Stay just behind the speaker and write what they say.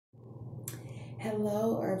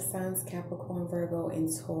Hello, Earth Signs, Capricorn, Virgo, and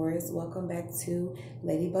Taurus. Welcome back to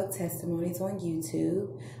Ladybug Testimonies on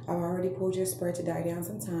YouTube. I've already pulled your spread to die down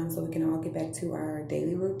some time so we can all get back to our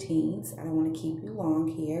daily routines. I don't want to keep you long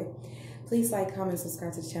here. Please like, comment,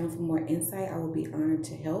 subscribe to the channel for more insight. I will be honored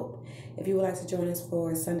to help. If you would like to join us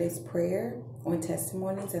for Sunday's prayer on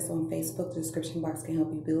Testimonies, that's on Facebook. The description box can help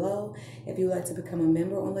you below. If you would like to become a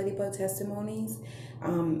member on Ladybug Testimonies,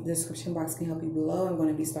 the description box can help you below. I'm going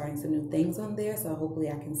to be starting some new things on there, so hopefully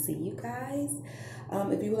I can see you guys.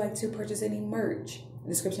 If you would like to purchase any merch, the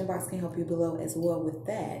description box can help you below as well with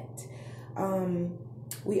that.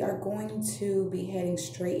 We are going to be heading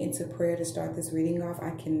straight into prayer to start this reading off.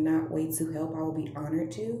 I cannot wait to help. I will be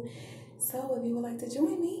honored to. So if you would like to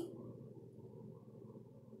join me.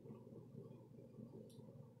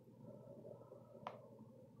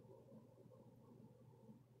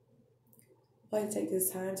 I'd like to take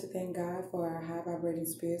this time to thank God for our high vibrating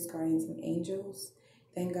spirits, guardians, and angels.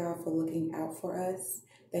 Thank God for looking out for us.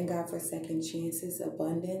 Thank God for second chances,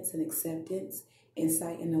 abundance, and acceptance,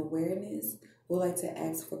 insight, and awareness. We'd like to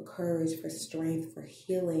ask for courage, for strength, for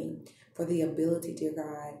healing, for the ability, dear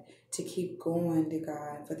God, to keep going, dear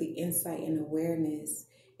God, for the insight and awareness,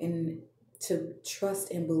 and to trust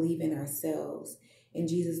and believe in ourselves. In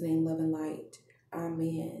Jesus' name, love and light.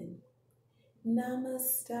 Amen.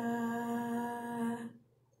 Namaste.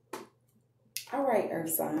 All right,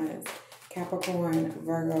 Earth signs, Capricorn,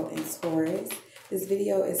 Virgo, and Taurus. This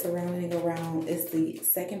video is surrounding around, it's the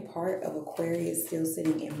second part of Aquarius still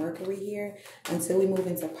sitting in Mercury here until we move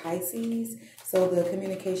into Pisces. So the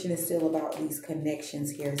communication is still about these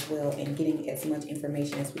connections here as well and getting as much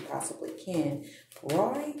information as we possibly can.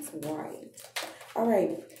 Right. All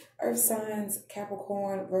right. Earth signs,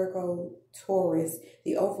 Capricorn, Virgo, Taurus.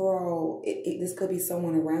 The overall, this could be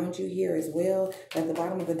someone around you here as well. At the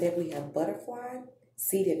bottom of the deck, we have butterfly,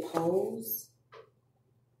 seated pose.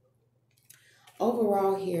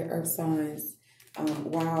 Overall here, Earth signs,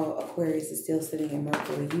 while Aquarius is still sitting in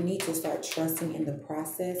Mercury, you need to start trusting in the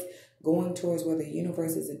process, going towards where the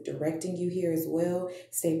universe is directing you here as well.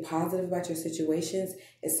 Stay positive about your situations.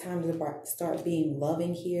 It's time to start being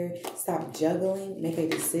loving here. Stop juggling. Make a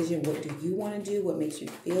decision. What do you want to do? What makes you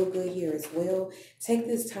feel good here as well? Take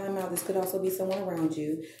this time out. This could also be someone around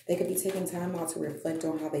you. They could be taking time out to reflect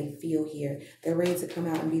on how they feel here. They're ready to come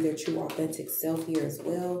out and be their true, authentic self here as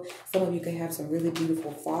well. Some of you could have some really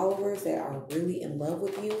beautiful followers that are really in love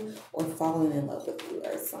with you or falling in love with you,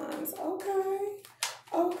 Earth signs. Okay.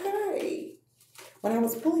 When I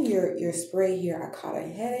was pulling your spray here, I caught a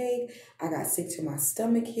headache. I got sick to my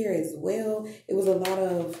stomach here as well. It was a lot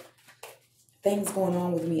of things going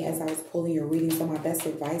on with me as I was pulling your reading. So my best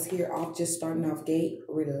advice here, just starting off gate,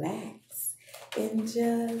 relax. And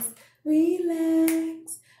just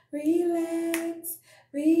relax.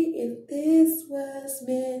 If this was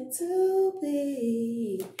meant to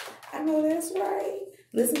be. I know that's right.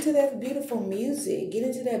 Listen to that beautiful music. Get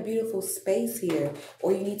into that beautiful space here.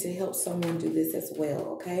 Or you need to help someone do this as well,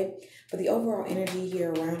 okay? But the overall energy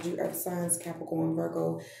here around you, Earth signs, Capricorn,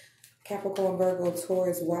 Virgo,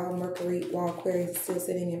 Taurus, while Aquarius is still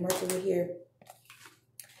sitting in Mercury here.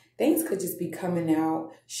 Things could just be coming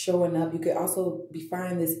out, showing up. You could also be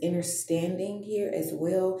finding this understanding here as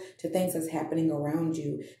well to things that's happening around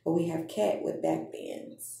you. But we have cat with back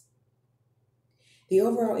bends. The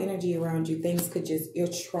overall energy around you, things could you're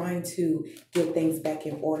trying to get things back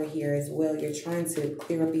in order here as well. You're trying to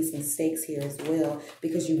clear up these mistakes here as well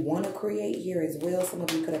because you want to create here as well. Some of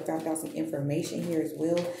you could have found out some information here as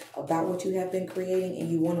well about what you have been creating, and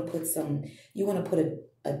you want to put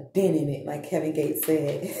a dent in it, like Kevin Gates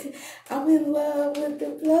said. I'm in love with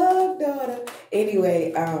the plug daughter.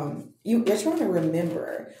 Anyway, you're trying to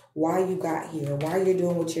remember why you got here, why you're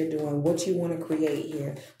doing what you're doing, what you want to create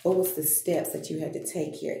here. What was the steps that you had to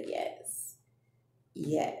take here? Yes.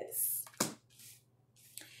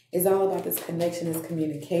 It's all about this connection, this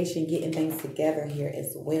communication, getting things together here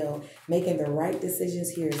as well, making the right decisions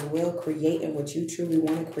here as well, creating what you truly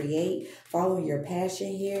want to create, following your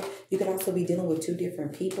passion here. You could also be dealing with two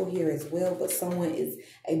different people here as well, but someone is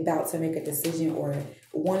about to make a decision or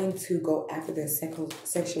wanting to go after their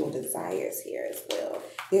sexual desires here as well.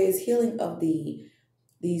 There is healing of the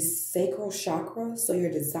sacral chakra, so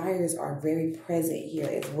your desires are very present here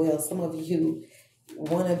as well. Some of you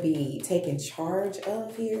want to be taken charge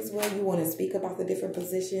of here as well. You want to speak about the different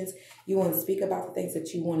positions. You want to speak about the things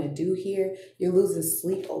that you want to do here. You're losing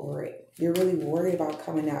sleep over it. You're really worried about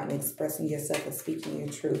coming out and expressing yourself and speaking your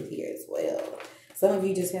truth here as well. Some of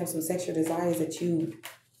you just have some sexual desires that you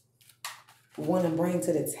want to bring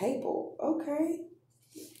to the table. Okay.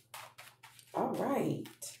 All right.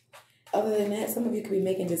 Other than that, some of you could be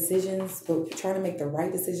making decisions, but trying to make the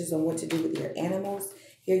right decisions on what to do with your animals.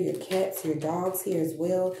 Here, your cats, your dogs here as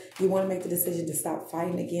well. You want to make the decision to stop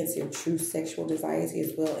fighting against your true sexual desires here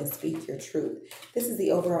as well and speak your truth. This is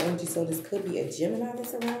the overall energy, so this could be a Gemini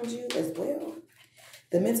that's around you as well.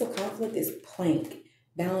 The mental conflict is plank,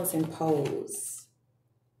 balance, and pose.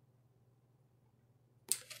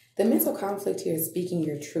 The mental conflict here is speaking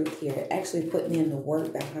your truth here, actually putting in the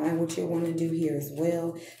work behind what you want to do here as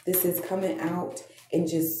well. This is coming out and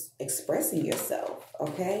just expressing yourself,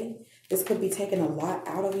 okay? This could be taking a lot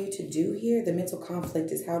out of you to do here. The mental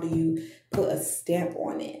conflict is how do you put a stamp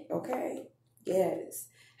on it, okay? Yes.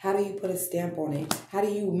 How do you put a stamp on it? How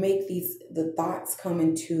do you make the thoughts come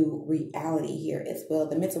into reality here as well?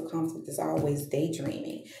 The mental conflict is always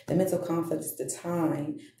daydreaming. The mental conflict is the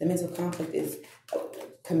time. The mental conflict is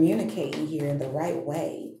communicating here in the right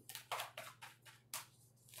way.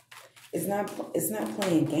 It's not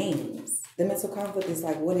playing games. The mental conflict is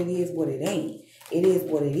like what it is, what it ain't. It is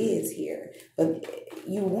what it is here. But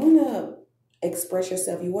you want to express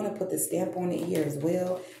yourself. You want to put the stamp on it here as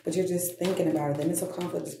well, but you're just thinking about it. The mental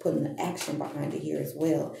conflict is putting the action behind it here as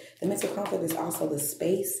well. The mental conflict is also the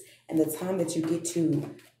space and the time that you get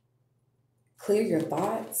to clear your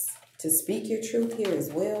thoughts, to speak your truth here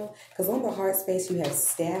as well. Because on the heart space, you have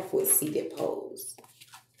staff with seated pose.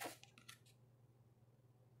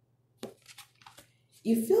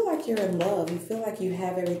 You feel like you're in love. You feel like you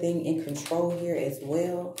have everything in control here as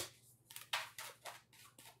well.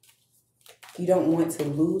 You don't want to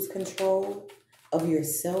lose control of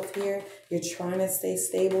yourself here. You're trying to stay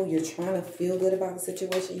stable. You're trying to feel good about the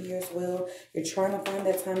situation here as well. You're trying to find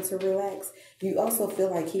that time to relax. You also feel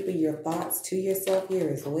like keeping your thoughts to yourself here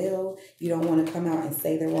as well. You don't want to come out and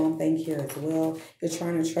say the wrong thing here as well. You're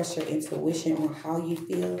trying to trust your intuition on how you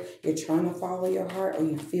feel. You're trying to follow your heart, or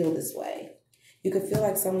you feel this way. You could feel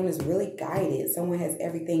like someone is really guided. Someone has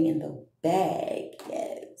everything in the bag.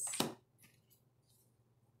 Yes.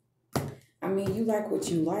 I mean, you like what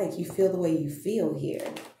you like. You feel the way you feel here.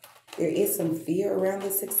 There is some fear around the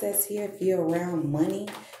success here, fear around money.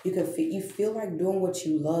 You feel like doing what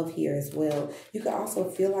you love here as well. You could also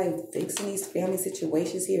feel like fixing these family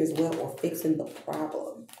situations here as well, or fixing the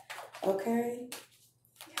problem. Okay?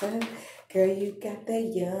 Girl, you got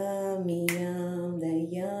that yummy yum, that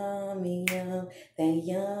yummy yum, that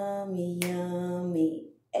yummy yummy.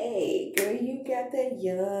 Hey, girl, you got that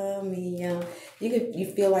yummy yum. You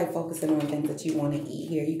feel like focusing on things that you want to eat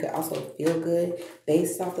here. You could also feel good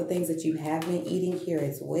based off the things that you have been eating here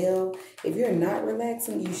as well. If you're not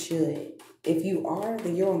relaxing, you should. If you are,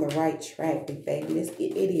 then you're on the right track, big baby. It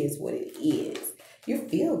is what it is. You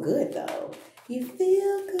feel good though. You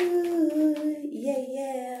feel good. Yeah,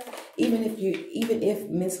 yeah. Even if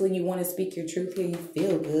mentally you want to speak your truth here, you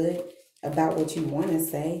feel good about what you want to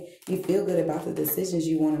say. You feel good about the decisions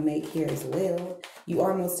you want to make here as well. You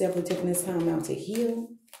are most definitely taking this time out to heal,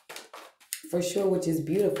 for sure, which is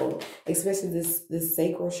beautiful. Especially this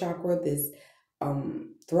sacral chakra, this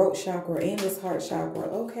throat chakra, and this heart chakra.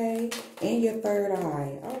 Okay, and your third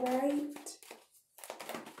eye. All right.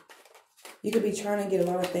 You could be trying to get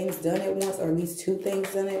a lot of things done at once, or at least 2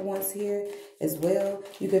 things done at once here as well.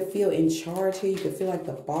 You could feel in charge here. You could feel like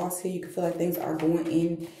the boss here. You could feel like things are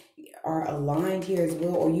are aligned here as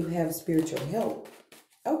well, or you have spiritual help.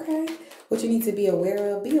 Okay. What you need to be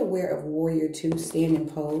aware of Warrior 2, stand in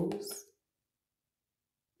pose.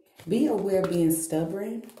 Be aware of being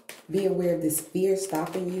stubborn. Be aware of this fear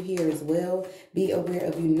stopping you here as well. Be aware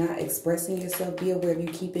of you not expressing yourself. Be aware of you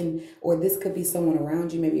keeping, or this could be someone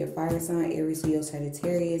around you, maybe a fire sign, Aries, Leo,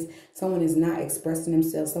 Sagittarius. Someone is not expressing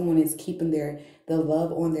themselves. Someone is keeping the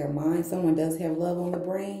love on their mind. Someone does have love on the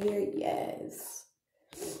brain here. Yes.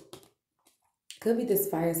 Could be this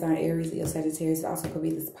fire sign, Aries, Leo, Sagittarius. Also could be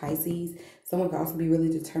this Pisces. Someone could also be really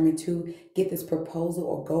determined to get this proposal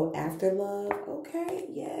or go after love. Okay,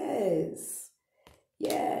 yes.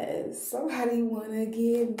 Yes. Somebody want to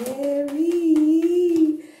get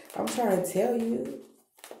married. I'm trying to tell you.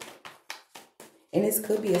 And this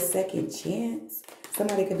could be a second chance.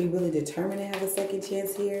 Somebody could be really determined to have a second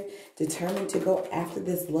chance here. Determined to go after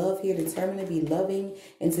this love here. Determined to be loving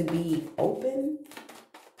and to be open.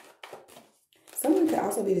 Someone could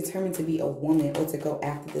also be determined to be a woman or to go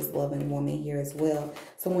after this loving woman here as well.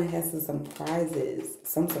 Someone has some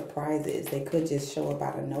surprises. They could just show up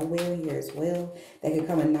out of nowhere here as well. They could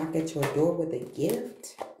come and knock at your door with a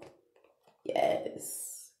gift.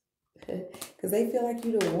 Yes. Because they feel like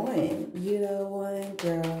you the one. You the one,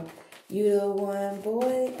 girl. You the one,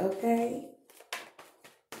 boy. Okay.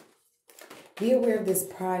 Be aware of this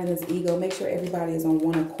pride and this ego. Make sure everybody is on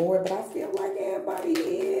one accord. But I feel like everybody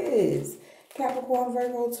is. Capricorn,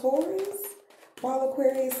 Virgo, Taurus. While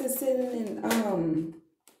Aquarius is sitting in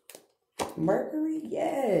Mercury.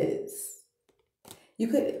 Yes. You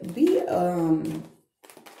could be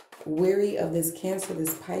weary of this Cancer,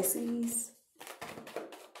 this Pisces.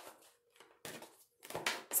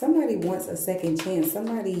 Somebody wants a second chance.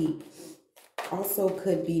 Somebody also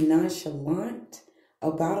could be nonchalant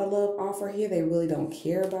about a love offer here. They really don't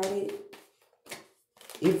care about it.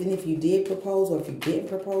 Even if you did propose or if you didn't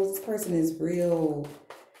propose, this person is real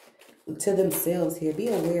to themselves here. Be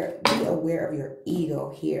aware of your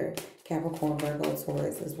ego here. Capricorn, Virgo,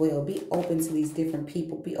 Taurus as well. Be open to these different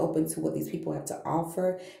people. Be open to what these people have to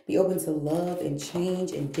offer. Be open to love and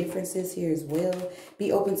change and differences here as well.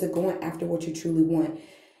 Be open to going after what you truly want.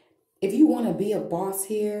 If you want to be a boss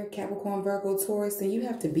here, Capricorn, Virgo, Taurus, then you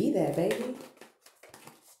have to be that, baby.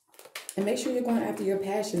 And make sure you're going after your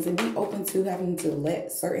passions and be open to having to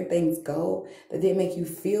let certain things go that didn't make you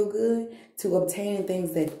feel good to obtaining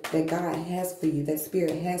things that God has for you, that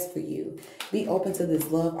Spirit has for you. Be open to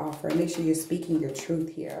this love offer and make sure you're speaking your truth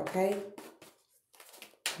here, okay?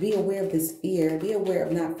 Be aware of this fear. Be aware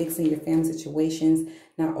of not fixing your family situations,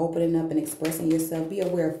 not opening up and expressing yourself. Be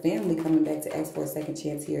aware of family coming back to ask for a second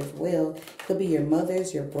chance here as well. Could be your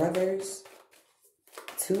mothers, your brothers,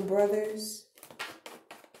 two brothers.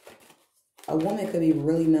 A woman could be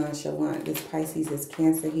really nonchalant. This Pisces, this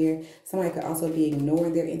Cancer here. Somebody could also be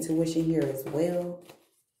ignoring their intuition here as well.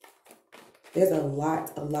 There's a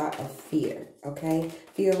lot of fear, okay?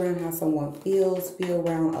 Fear around how someone feels. Fear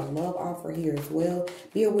around a love offer here as well.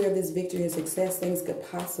 Be aware of this victory and success. Things could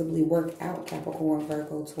possibly work out, Capricorn,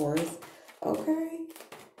 Virgo, Taurus, okay?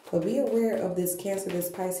 But be aware of this Cancer, this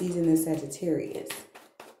Pisces, and this Sagittarius.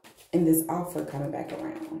 And this offer coming back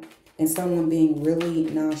around. And someone being really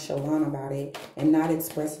nonchalant about it and not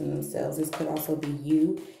expressing themselves. This could also be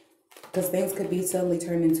you. Because things could be suddenly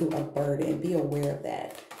turned into a burden. Be aware of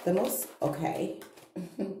that. Okay.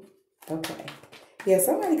 Okay. Yeah,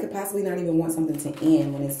 somebody could possibly not even want something to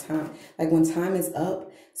end when it's time. Like when time is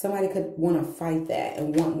up, somebody could want to fight that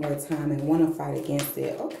and want more time and want to fight against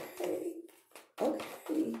it. Okay.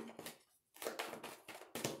 Okay.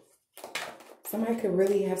 Somebody could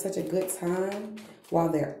really have such a good time while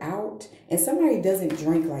they're out. And somebody doesn't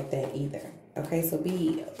drink like that either. Okay, so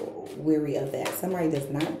be wary of that. Somebody does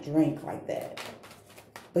not drink like that.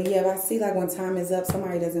 But yeah, if I see like when time is up,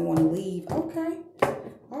 somebody doesn't want to leave. Okay,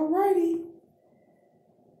 alrighty.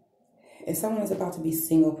 And someone is about to be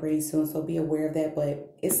single pretty soon, so be aware of that.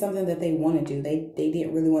 But it's something that they want to do. They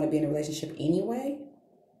didn't really want to be in a relationship anyway.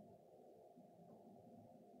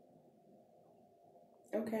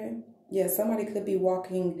 Okay. Yeah, somebody could be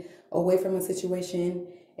walking away from a situation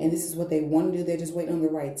and this is what they want to do. They're just waiting on the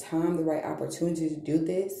right time, the right opportunity to do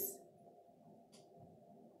this.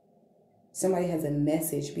 Somebody has a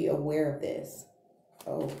message. Be aware of this.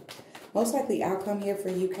 Oh, most likely outcome here for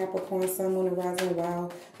you, Capricorn, Sun, Moon, and Rising,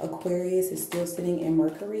 while Aquarius is still sitting in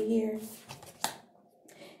Mercury here.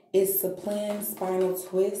 It's supine spinal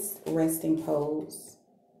twist, resting pose.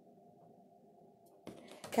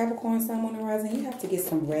 Capricorn, Sun, Moon, and Rising, you have to get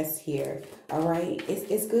some rest here, all right?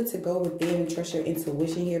 It's good to go within and trust your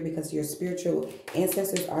intuition here because your spiritual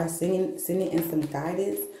ancestors are sending in some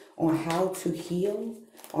guidance on how to heal,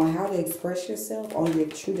 on how to express yourself, on your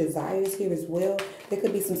true desires here as well. There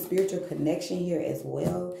could be some spiritual connection here as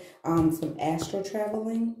well, some astral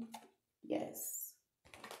traveling, yes.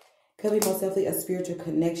 Could be most definitely a spiritual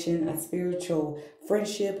connection, a spiritual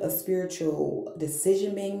friendship, a spiritual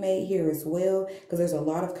decision being made here as well. Because there's a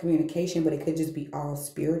lot of communication, but it could just be all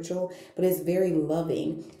spiritual. But it's very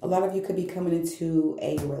loving. A lot of you could be coming into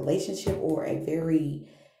a relationship or a very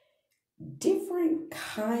different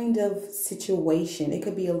kind of situation. It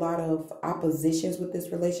could be a lot of oppositions with this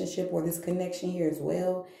relationship or this connection here as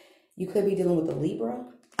well. You could be dealing with a Libra.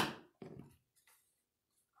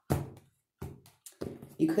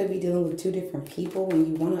 You could be dealing with two different people when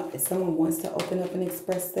you want to, if someone wants to open up and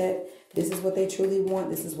express that this is what they truly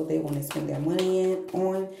want, this is what they want to spend their money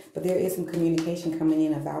on. But there is some communication coming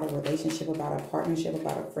in about a relationship, about a partnership,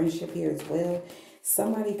 about a friendship here as well.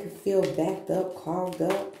 Somebody could feel backed up, clogged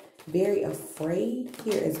up, very afraid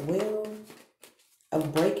here as well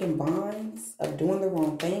of breaking bonds, of doing the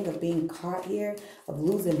wrong thing, of being caught here, of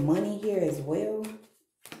losing money here as well.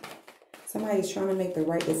 Somebody's trying to make the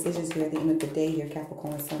right decisions here at the end of the day here,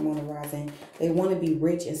 Capricorn, Sun, Moon, and Rising. They want to be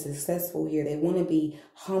rich and successful here. They want to be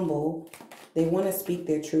humble. They want to speak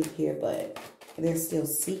their truth here, but there's still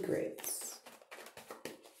secrets.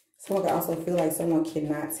 Someone can also feel like someone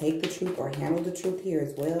cannot take the truth or handle the truth here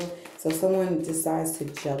as well. So someone decides to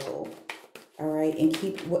juggle, all right, and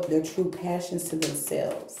keep their true passions to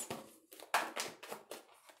themselves.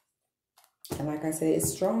 And like I said,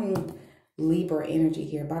 it's strong Libra energy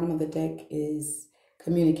here. Bottom of the deck is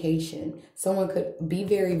communication. Someone could be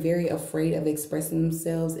very, very afraid of expressing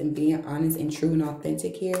themselves and being honest and true and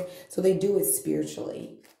authentic here. So they do it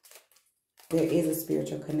spiritually. There is a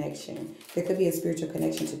spiritual connection. There could be a spiritual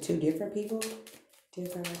connection to two different people. Dear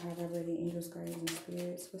God, high vibrating angels, guardians, and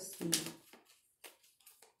spirits. What's the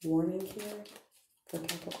warning here for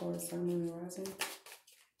Capricorn, Sun, Moon, and Rising?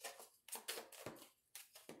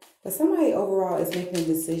 But somebody overall is making a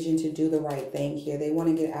decision to do the right thing here. They want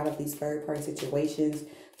to get out of these third-party situations.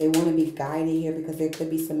 They want to be guided here because there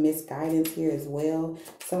could be some misguidance here as well.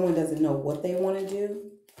 Someone doesn't know what they want to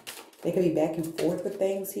do. They could be back and forth with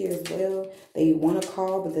things here as well. They want to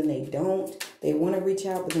call, but then they don't. They want to reach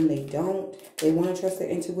out, but then they don't. They want to trust their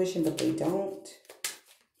intuition, but they don't.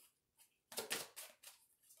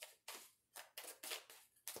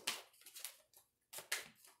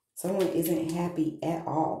 Someone isn't happy at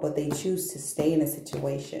all, but they choose to stay in a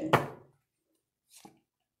situation.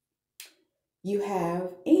 You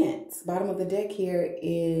have ants. Bottom of the deck here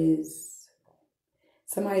is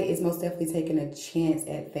somebody is most definitely taking a chance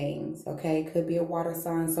at things, okay? Could be a water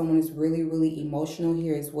sign. Someone is really, really emotional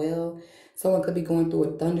here as well. Someone could be going through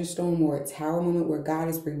a thunderstorm or a tower moment where God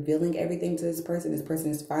is revealing everything to this person. This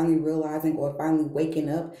person is finally realizing or finally waking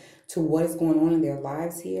up to what is going on in their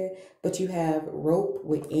lives here. But you have rope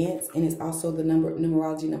with ants, and it's also the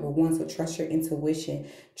numerology number 1. So trust your intuition.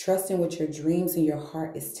 Trust in what your dreams and your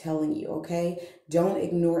heart is telling you, okay? Don't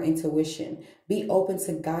ignore intuition. Be open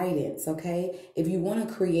to guidance, okay? If you want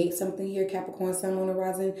to create something here, Capricorn, Sun, Moon, and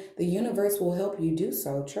Rising, the universe will help you do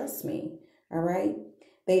so. Trust me, all right?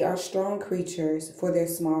 They are strong creatures for their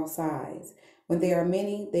small size. When they are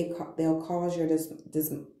many, they'll cause your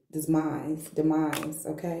demise,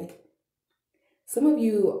 okay? Some of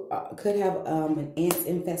you could have an ant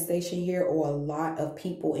infestation here, or a lot of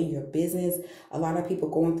people in your business, a lot of people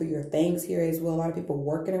going through your things here as well, a lot of people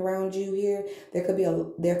working around you here. There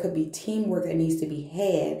could be teamwork that needs to be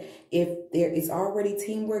had. If there is already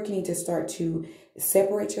teamwork, you need to start to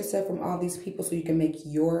separate yourself from all these people so you can make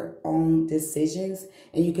your own decisions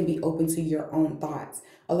and you can be open to your own thoughts.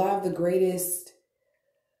 A lot of the greatest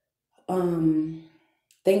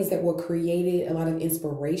things that were created, a lot of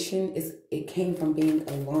inspiration, it came from being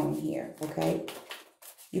alone here, okay?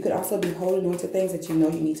 You could also be holding on to things that you know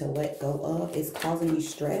you need to let go of. It's causing you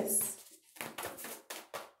stress.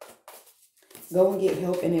 Go and get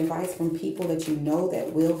help and advice from people that you know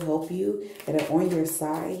that will help you, that are on your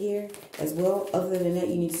side here as well. Other than that,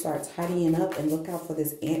 you need to start tidying up and look out for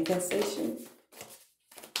this ant infestation.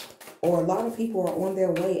 Or a lot of people are on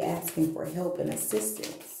their way asking for help and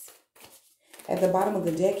assistance. At the bottom of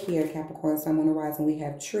the deck here, Capricorn, Sun, Moon, and Rising, we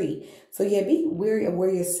have tree. So yeah, be wary of where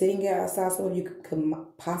you're sitting at outside. Some of you could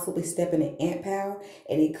possibly step in an ant pile,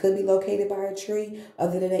 and it could be located by a tree.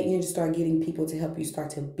 Other than that, you need to start getting people to help you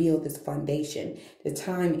start to build this foundation. The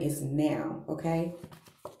time is now, okay?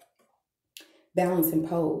 Balance and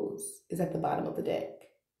pose is at the bottom of the deck.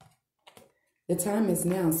 The time is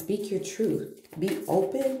now. Speak your truth. Be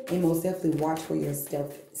open and most definitely watch where you're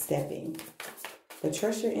stepping. But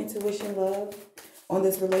trust your intuition, love, on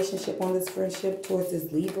this relationship, on this friendship, towards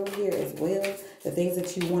this Libra here as well. The things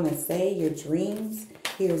that you want to say, your dreams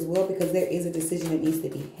here as well, because there is a decision that needs to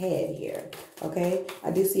be had here, okay?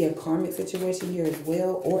 I do see a karmic situation here as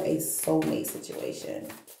well, or a soulmate situation.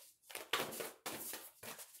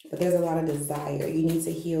 But there's a lot of desire. You need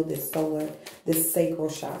to heal this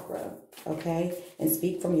sacral chakra, okay? And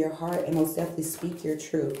speak from your heart and most definitely speak your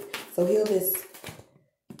truth. So heal this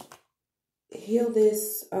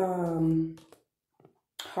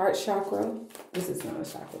heart chakra. This is not a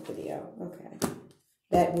chakra video. Okay.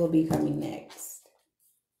 That will be coming next.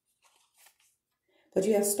 But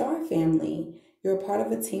you have star family. You're a part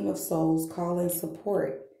of a team of souls. Call and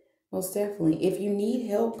support. Most definitely. If you need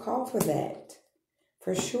help, call for that.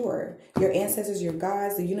 For sure. Your ancestors, your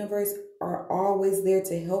guides, the universe are always there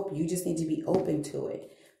to help you. You just need to be open to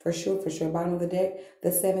it. For sure, for sure. Bottom of the deck,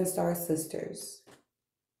 the 7 star sisters.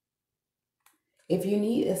 If you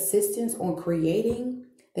need assistance on creating,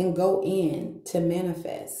 then go in to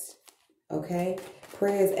manifest, okay?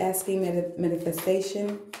 Prayer is asking,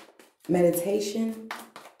 meditation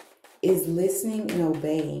is listening and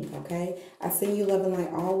obeying, okay? I send you love and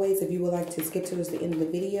light always. If you would like to skip to the end of the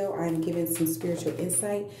video, I am giving some spiritual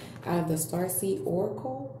insight out of the Starseed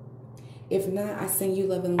Oracle. If not, I send you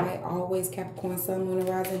love and light always. Capricorn, Sun, Moon, and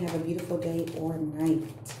Rising. Have a beautiful day or night.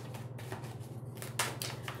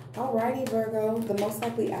 Alrighty, Virgo, the most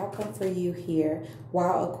likely outcome for you here,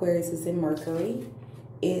 while Aquarius is in Mercury,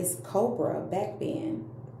 is Cobra, backbend.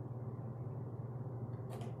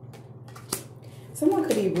 Someone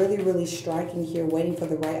could be really, really striking here, waiting for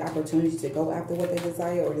the right opportunity to go after what they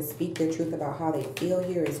desire or to speak their truth about how they feel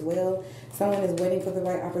here as well. Someone is waiting for the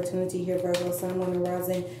right opportunity here, Virgo, Sun, Moon, and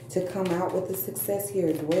Rising, to come out with the success here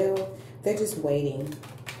as well. They're just waiting.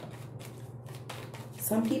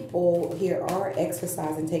 Some people here are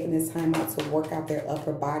exercising, taking this time out to work out their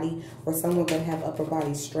upper body, or someone could have upper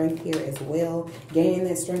body strength here as well, gaining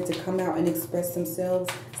that strength to come out and express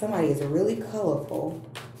themselves. Somebody is really colorful,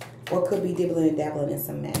 or could be dibbling and dabbling in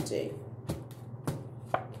some magic.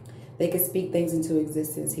 They could speak things into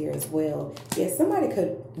existence here as well. Yeah, somebody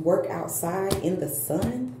could work outside in the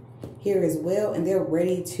sun here as well, and they're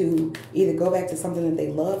ready to either go back to something that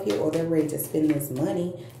they love here, or they're ready to spend this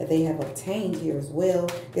money that they have obtained here as well.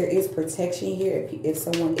 There is protection here. If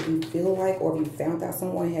you feel like, or if you found out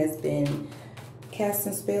someone has been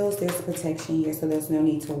casting spells, there's protection here, so there's no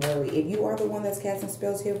need to worry. If you are the one that's casting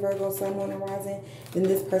spells here, Virgo, Sun, Moon, and Rising, then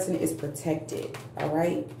this person is protected, all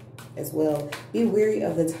right, as well. Be wary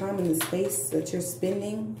of the time and the space that you're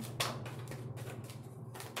spending,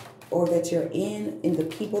 or that you're in the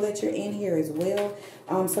people that you're in here as well.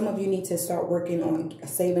 Some of you need to start working on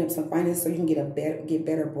saving up some finance so you can get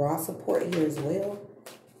better bra support here as well.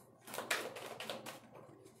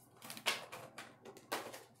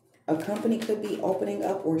 A company could be opening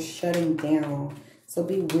up or shutting down, so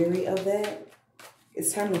be wary of that.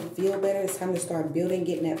 It's time to feel better. It's time to start building,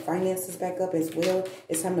 getting that finances back up as well.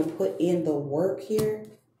 It's time to put in the work here,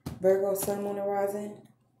 Virgo, Sun, Moon, and Rising.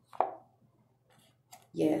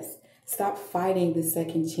 Yes, stop fighting the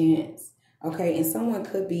second chance. Okay, and someone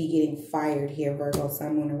could be getting fired here, Virgo,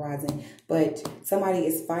 Sun, Moon, and Rising, but somebody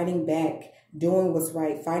is fighting back, doing what's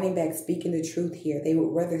right, fighting back, speaking the truth here. They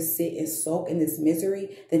would rather sit and sulk in this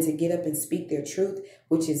misery than to get up and speak their truth,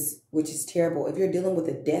 which is terrible. If you're dealing with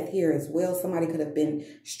a death here as well, somebody could have been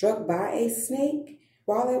struck by a snake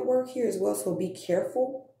while at work here as well, so be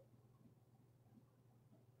careful.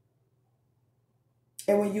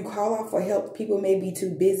 And when you call out for help, people may be too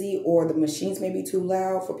busy, or the machines may be too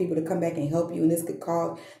loud for people to come back and help you. And this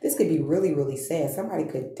could be really, really sad. Somebody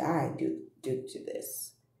could die due to this.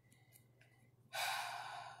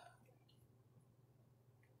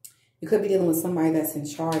 You could be dealing with somebody that's in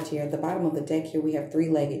charge here. At the bottom of the deck here, we have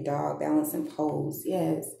three-legged dog, balance and pose.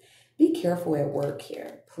 Yes. Be careful at work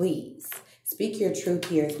here, please. Speak your truth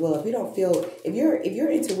here as well. If you don't feel, if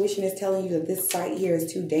your intuition is telling you that this site here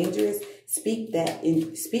is too dangerous, speak that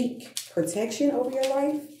and speak protection over your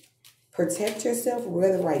life. Protect yourself.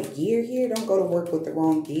 Wear the right gear here. Don't go to work with the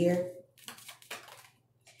wrong gear.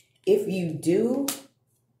 If you do,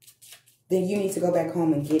 then you need to go back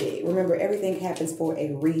home and get it. Remember, everything happens for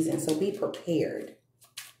a reason, so be prepared.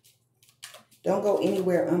 Don't go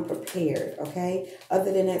anywhere unprepared, okay?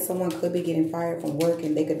 Other than that, someone could be getting fired from work,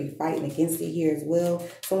 and they could be fighting against it here as well.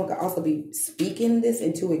 Someone could also be speaking this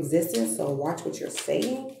into existence, so watch what you're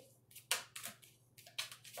saying.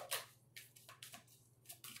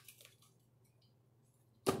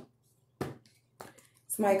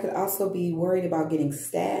 Somebody could also be worried about getting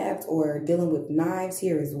stabbed or dealing with knives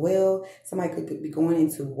here as well. Somebody could be going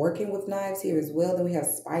into working with knives here as well. Then we have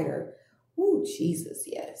spider. Ooh, Jesus,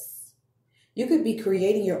 yes. You could be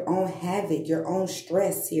creating your own havoc, your own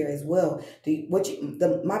stress here as well.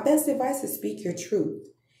 My best advice is speak your truth.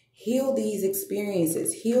 Heal these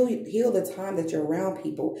experiences. Heal the time that you're around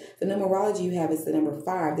people. The numerology you have is the number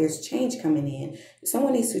 5. There's change coming in.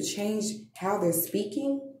 Someone needs to change how they're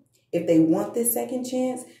speaking if they want this second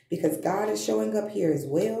chance, because God is showing up here as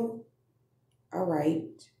well. All right.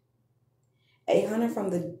 A hunter from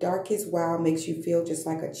the darkest wild makes you feel just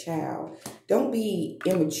like a child. Don't be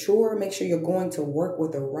immature. Make sure you're going to work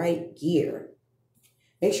with the right gear.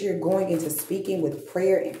 Make sure you're going into speaking with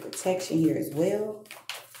prayer and protection here as well.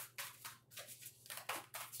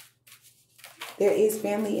 There is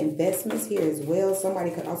family investments here as well.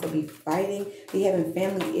 Somebody could also be fighting, be having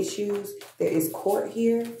family issues. There is court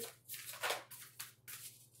here.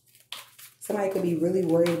 Somebody could be really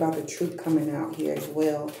worried about the truth coming out here as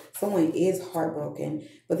well. Someone is heartbroken.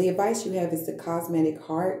 But the advice you have is the cosmetic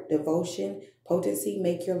heart, devotion, potency.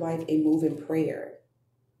 Make your life a moving prayer.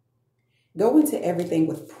 Go into everything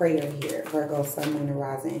with prayer here, Virgo, Sun, Moon, and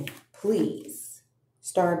Rising. Please.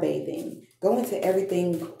 Star bathing. Go into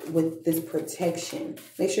everything with this protection.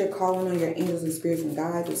 Make sure you're calling on your angels and spirits and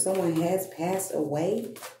guides. If someone has passed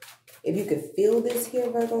away, if you could feel this here,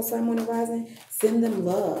 Virgo, Sun, Moon, and Rising, send them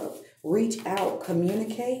love. Reach out,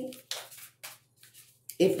 communicate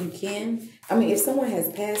if you can. I mean, if someone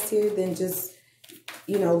has passed here, then just,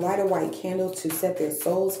 light a white candle to set their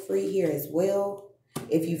souls free here as well.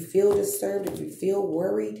 If you feel disturbed, if you feel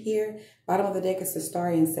worried here, bottom of the deck is the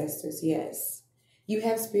star ancestors. Yes. You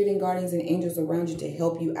have spirit and guardians and angels around you to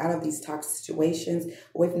help you out of these toxic situations,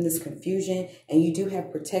 away from this confusion. And you do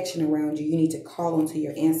have protection around you. You need to call onto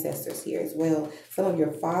your ancestors here as well. Some of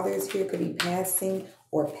your fathers here could be passing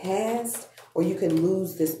or past, or you could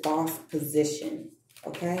lose this boss position,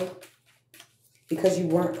 okay? Because you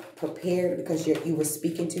weren't prepared, because you were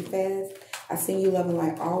speaking too fast. I seen you loving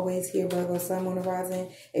like always here, Virgo, Sun, Moon, and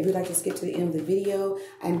Rising. If you'd like to skip to the end of the video,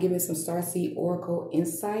 I'm giving some Starseed Oracle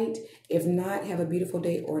insight. If not, have a beautiful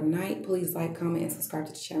day or night. Please like, comment, and subscribe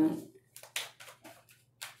to the channel.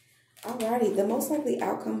 Alrighty, the most likely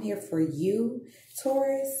outcome here for you,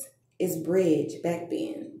 Taurus, is bridge,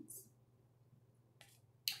 backbend.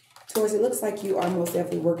 Taurus, it looks like you are most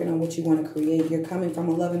definitely working on what you want to create. You're coming from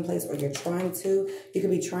a loving place, or you're trying to. You could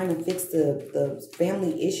be trying to fix the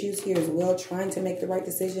family issues here as well, trying to make the right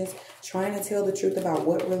decisions, trying to tell the truth about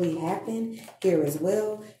what really happened here as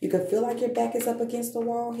well. You could feel like your back is up against the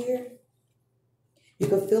wall here. You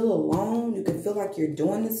could feel alone. You could feel like you're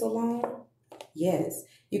doing this alone. Yes.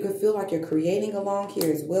 You could feel like you're creating alone here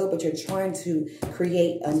as well, but you're trying to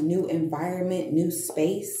create a new environment, new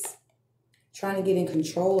space. Trying to get in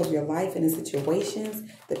control of your life and the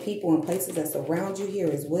situations, the people and places that surround you here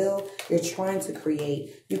as well. You're trying to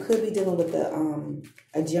create. You could be dealing with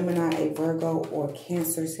a Gemini, a Virgo, or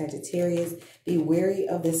Cancer, Sagittarius. Be wary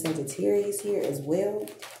of the Sagittarius here as well.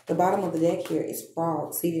 The bottom of the deck here is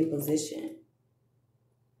Frog, seated position.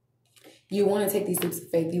 You want to take these leaps of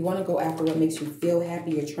faith. You want to go after what makes you feel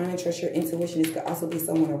happy. You're trying to trust your intuition. This could also be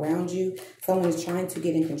someone around you. Someone is trying to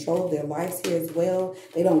get in control of their lives here as well.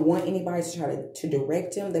 They don't want anybody to try to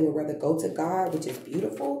direct them. They would rather go to God, which is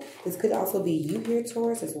beautiful. This could also be you here,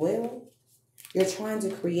 Taurus, as well. You're trying to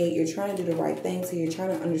create. You're trying to do the right things here. You're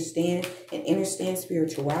trying to understand and understand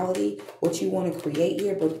spirituality, what you want to create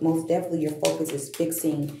here. But most definitely your focus is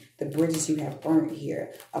fixing the bridges you have burnt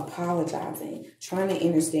here. Apologizing. Trying to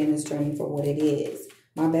understand this journey for what it is.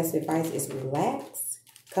 My best advice is relax.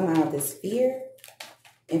 Come out of this fear.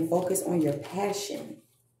 And focus on your passion.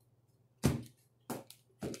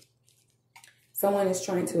 Someone is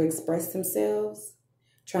trying to express themselves.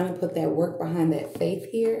 Trying to put that work behind that faith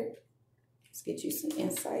here. Let's get you some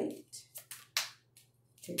insight.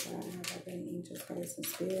 Dear God, how about angels, guides, and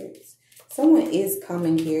spirits? Someone is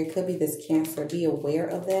coming here. It could be this Cancer. Be aware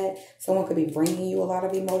of that. Someone could be bringing you a lot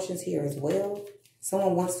of emotions here as well.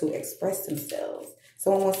 Someone wants to express themselves.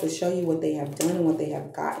 Someone wants to show you what they have done and what they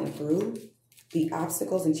have gotten through. The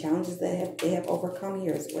obstacles and challenges that they have overcome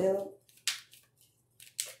here as well.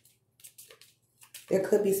 There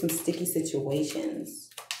could be some sticky situations.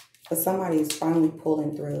 But somebody is finally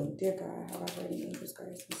pulling through. Dear God, how about guardian angels,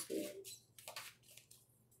 guides, and spirits?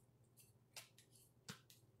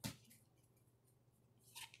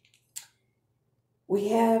 We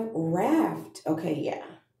have Raft. Okay, yeah.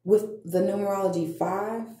 With the numerology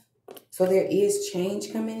 5. So there is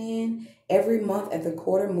change coming in. Every month at the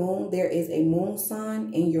quarter moon, there is a moon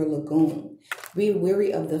sun in your lagoon. Be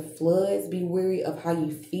wary of the floods. Be wary of how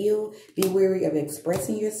you feel. Be wary of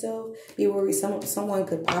expressing yourself. Be wary someone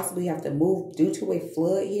could possibly have to move due to a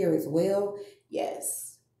flood here as well.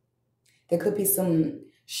 Yes. There could be some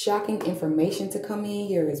shocking information to come in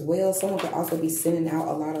here as well. Someone could also be sending out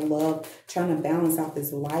a lot of love, trying to balance out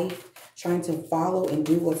this life, trying to follow and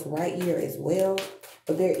do what's right here as well.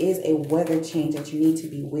 But there is a weather change that you need to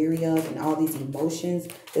be wary of, and all these emotions.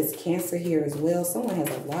 This Cancer here as well. Someone has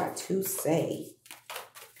a lot to say.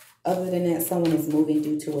 Other than that, someone is moving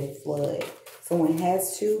due to a flood. Someone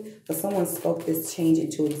has to, but someone spoke this change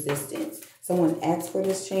into existence. Someone asked for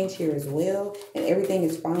this change here as well, and everything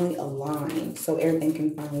is finally aligned, so everything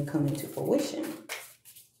can finally come into fruition.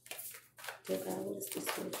 Dear God, what is this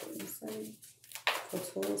spiritual insight for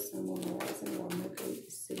Taurus, Sun, Moon, and Rising, while Mercury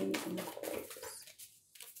is sitting in the Aquarius?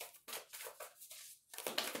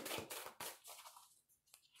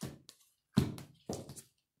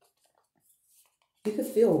 You could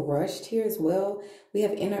feel rushed here as well. We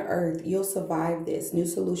have inner earth. You'll survive this. New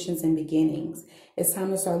solutions and beginnings. It's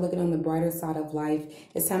time to start looking on the brighter side of life.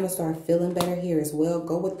 It's time to start feeling better here as well.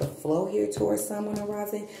 Go with the flow here towards Sun, Moon, and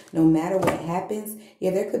Rising. No matter what happens.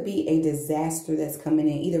 Yeah, there could be a disaster that's coming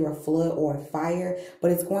in. Either a flood or a fire.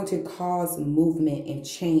 But it's going to cause movement and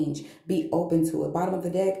change. Be open to it. Bottom of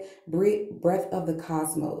the deck. Breath of the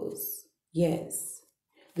cosmos. Yes.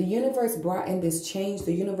 The universe brought in this change.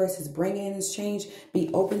 The universe is bringing in this change. Be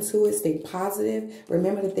open to it. Stay positive.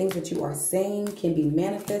 Remember, the things that you are saying can be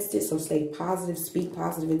manifested. So stay positive. Speak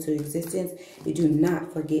positive into existence. And do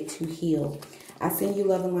not forget to heal. I send you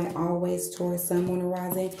love and light always, Taurus, Sun, Moon, and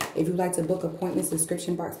Rising. If you'd like to book appointments, the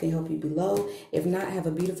description box can help you below. If not, have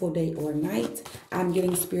a beautiful day or night. I'm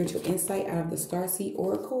getting spiritual insight out of the Starseed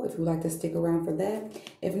Oracle if you'd like to stick around for that.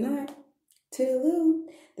 If not, toodaloo.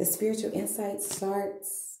 The spiritual insight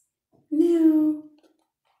starts now.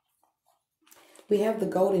 We have the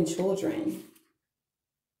Golden Children.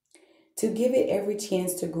 To give it every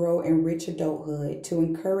chance to grow in rich adulthood, to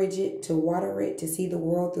encourage it, to water it, to see the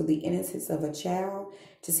world through the innocence of a child,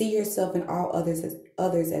 to see yourself and all others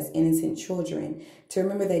as innocent children, to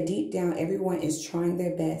remember that deep down everyone is trying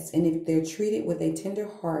their best, and if they're treated with a tender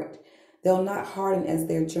heart, they'll not harden as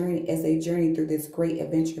they journey through this great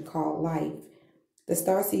adventure called life. The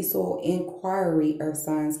Starseed Soul Inquiry, Earth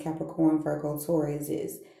signs, Capricorn, Virgo, Taurus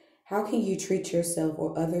is, how can you treat yourself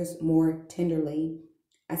or others more tenderly?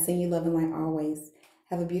 I send you love and light always.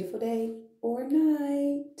 Have a beautiful day or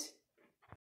night.